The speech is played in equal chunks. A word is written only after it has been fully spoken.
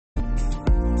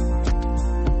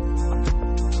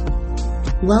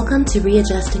Welcome to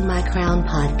Readjusting My Crown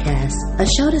podcast, a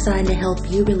show designed to help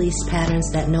you release patterns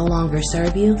that no longer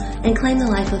serve you and claim the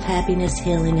life of happiness,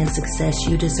 healing, and success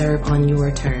you deserve on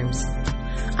your terms.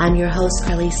 I'm your host,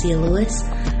 Carlicia Lewis,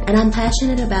 and I'm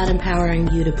passionate about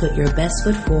empowering you to put your best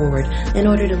foot forward in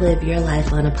order to live your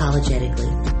life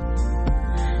unapologetically.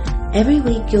 Every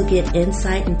week, you'll get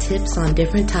insight and tips on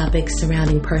different topics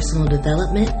surrounding personal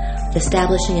development,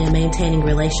 establishing and maintaining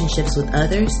relationships with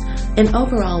others, and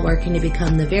overall working to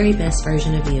become the very best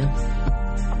version of you.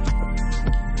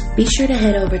 Be sure to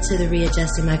head over to the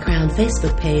Readjusting My Crown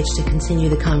Facebook page to continue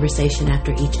the conversation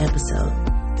after each episode.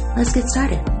 Let's get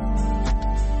started.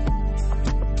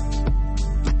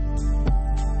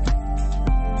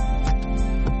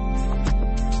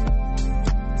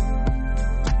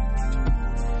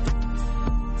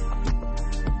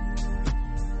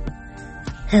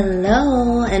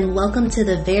 Hello, and welcome to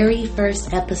the very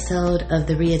first episode of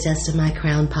the Readjusting My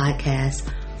Crown podcast.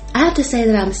 I have to say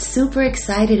that I'm super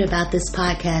excited about this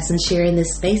podcast and sharing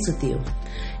this space with you.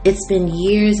 It's been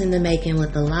years in the making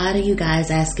with a lot of you guys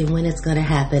asking when it's going to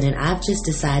happen, and I've just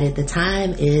decided the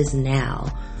time is now.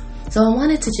 So I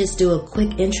wanted to just do a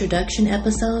quick introduction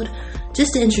episode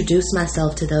just to introduce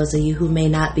myself to those of you who may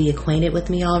not be acquainted with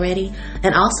me already,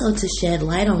 and also to shed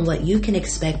light on what you can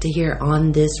expect to hear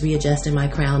on this Readjusting My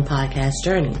Crown podcast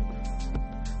journey.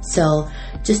 So,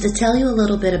 just to tell you a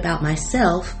little bit about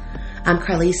myself, I'm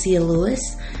Carlicia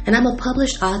Lewis, and I'm a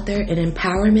published author and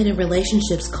empowerment and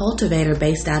relationships cultivator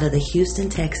based out of the Houston,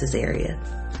 Texas area.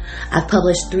 I've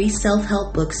published 3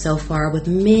 self-help books so far, with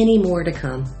many more to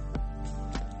come.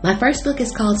 My first book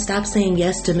is called Stop Saying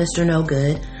Yes to Mr. No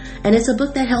Good, and it's a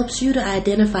book that helps you to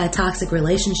identify toxic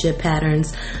relationship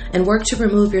patterns and work to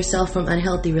remove yourself from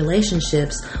unhealthy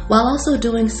relationships while also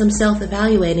doing some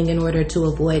self-evaluating in order to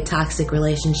avoid toxic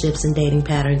relationships and dating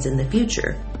patterns in the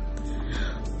future.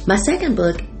 My second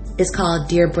book is called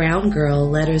Dear Brown Girl,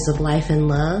 Letters of Life and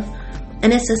Love,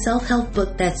 and it's a self-help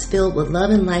book that's filled with love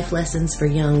and life lessons for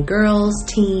young girls,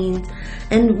 teens,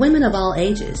 and women of all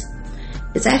ages.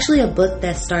 It's actually a book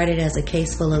that started as a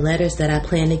case full of letters that I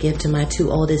plan to give to my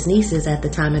 2 oldest nieces at the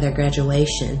time of their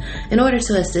graduation in order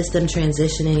to assist them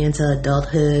transitioning into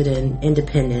adulthood and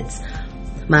independence.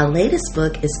 My latest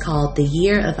book is called The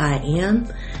Year of I Am,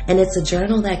 and it's a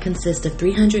journal that consists of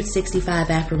 365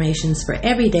 affirmations for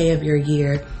every day of your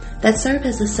year that serve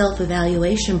as a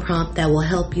self-evaluation prompt that will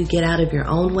help you get out of your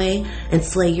own way and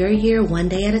slay your year one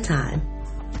day at a time.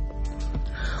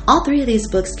 All 3 of these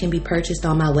books can be purchased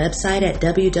on my website at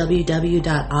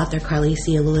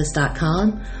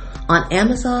www.authorcarlicialewis.com, on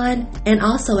Amazon, and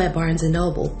also at Barnes &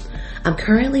 Noble. I'm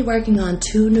currently working on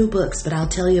 2 new books, but I'll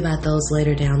tell you about those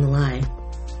later down the line.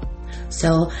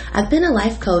 So, I've been a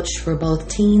life coach for both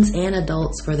teens and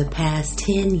adults for the past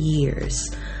 10 years.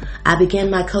 I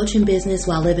began my coaching business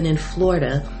while living in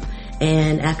Florida,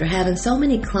 and after having so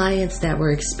many clients that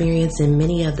were experiencing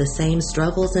many of the same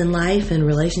struggles in life and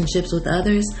relationships with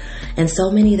others, and so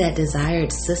many that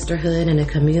desired sisterhood and a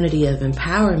community of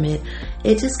empowerment,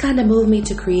 it just kind of moved me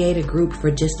to create a group for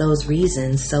just those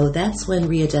reasons. So that's when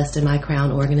Readjusting My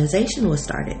Crown organization was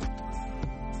started.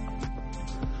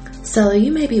 So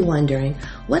you may be wondering,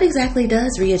 what exactly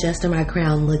does Readjusting My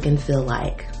Crown look and feel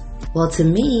like? Well, to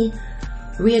me,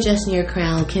 readjusting your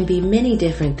crown can be many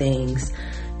different things.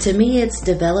 To me, it's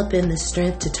developing the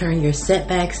strength to turn your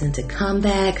setbacks into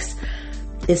comebacks.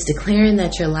 It's declaring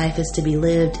that your life is to be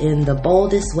lived in the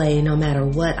boldest way, no matter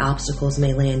what obstacles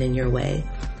may land in your way.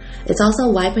 It's also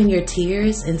wiping your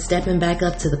tears and stepping back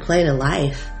up to the plate of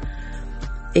life.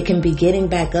 It can be getting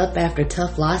back up after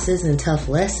tough losses and tough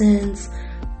lessons.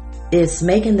 It's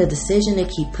making the decision to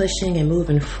keep pushing and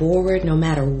moving forward no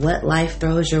matter what life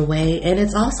throws your way. And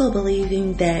it's also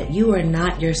believing that you are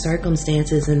not your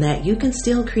circumstances and that you can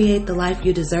still create the life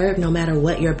you deserve no matter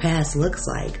what your past looks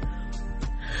like.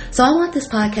 So I want this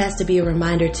podcast to be a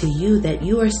reminder to you that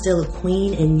you are still a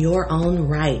queen in your own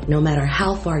right, no matter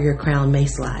how far your crown may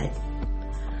slide.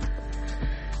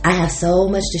 I have so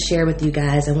much to share with you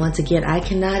guys, and once again, I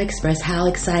cannot express how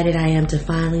excited I am to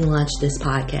finally launch this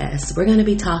podcast. We're going to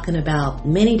be talking about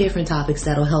many different topics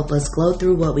that'll help us glow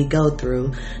through what we go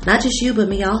through, not just you, but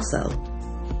me also.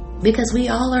 Because we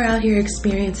all are out here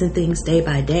experiencing things day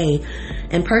by day,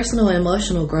 and personal and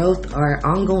emotional growth are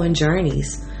ongoing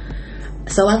journeys.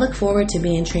 So I look forward to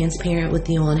being transparent with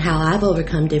you on how I've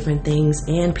overcome different things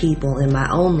and people in my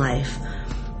own life,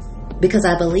 because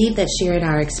I believe that sharing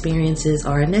our experiences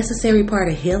are a necessary part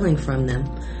of healing from them.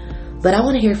 But I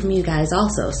want to hear from you guys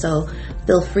also, so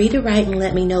feel free to write and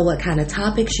let me know what kind of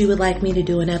topics you would like me to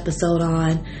do an episode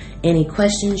on, any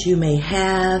questions you may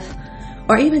have,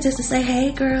 or even just to say,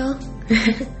 hey girl.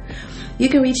 You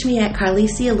can reach me at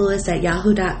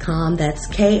carlicialewis@yahoo.com. That's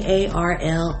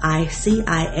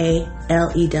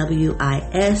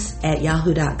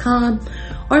KarliciaLewis@yahoo.com,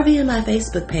 or via my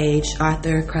Facebook page,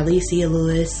 Author Carlicia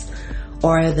Lewis,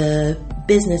 or the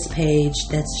business page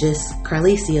that's just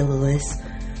Carlicia Lewis.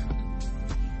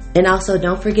 And also,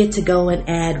 don't forget to go and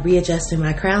add Readjusting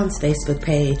My Crown's Facebook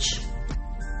page.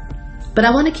 But I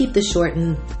want to keep this short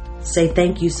and say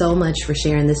thank you so much for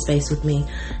sharing this space with me.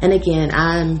 And again,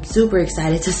 I'm super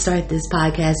excited to start this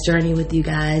podcast journey with you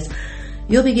guys.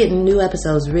 You'll be getting new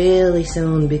episodes really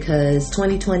soon because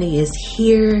 2020 is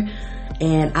here,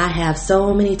 and I have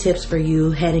so many tips for you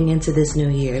heading into this new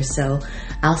year. So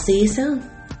I'll see you soon.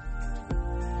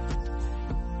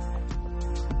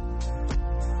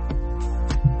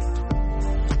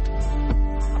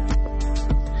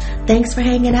 Thanks for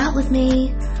hanging out with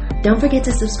me. Don't forget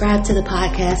to subscribe to the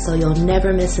podcast so you'll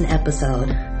never miss an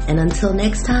episode. And until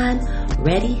next time,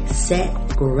 ready, set,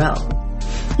 grow.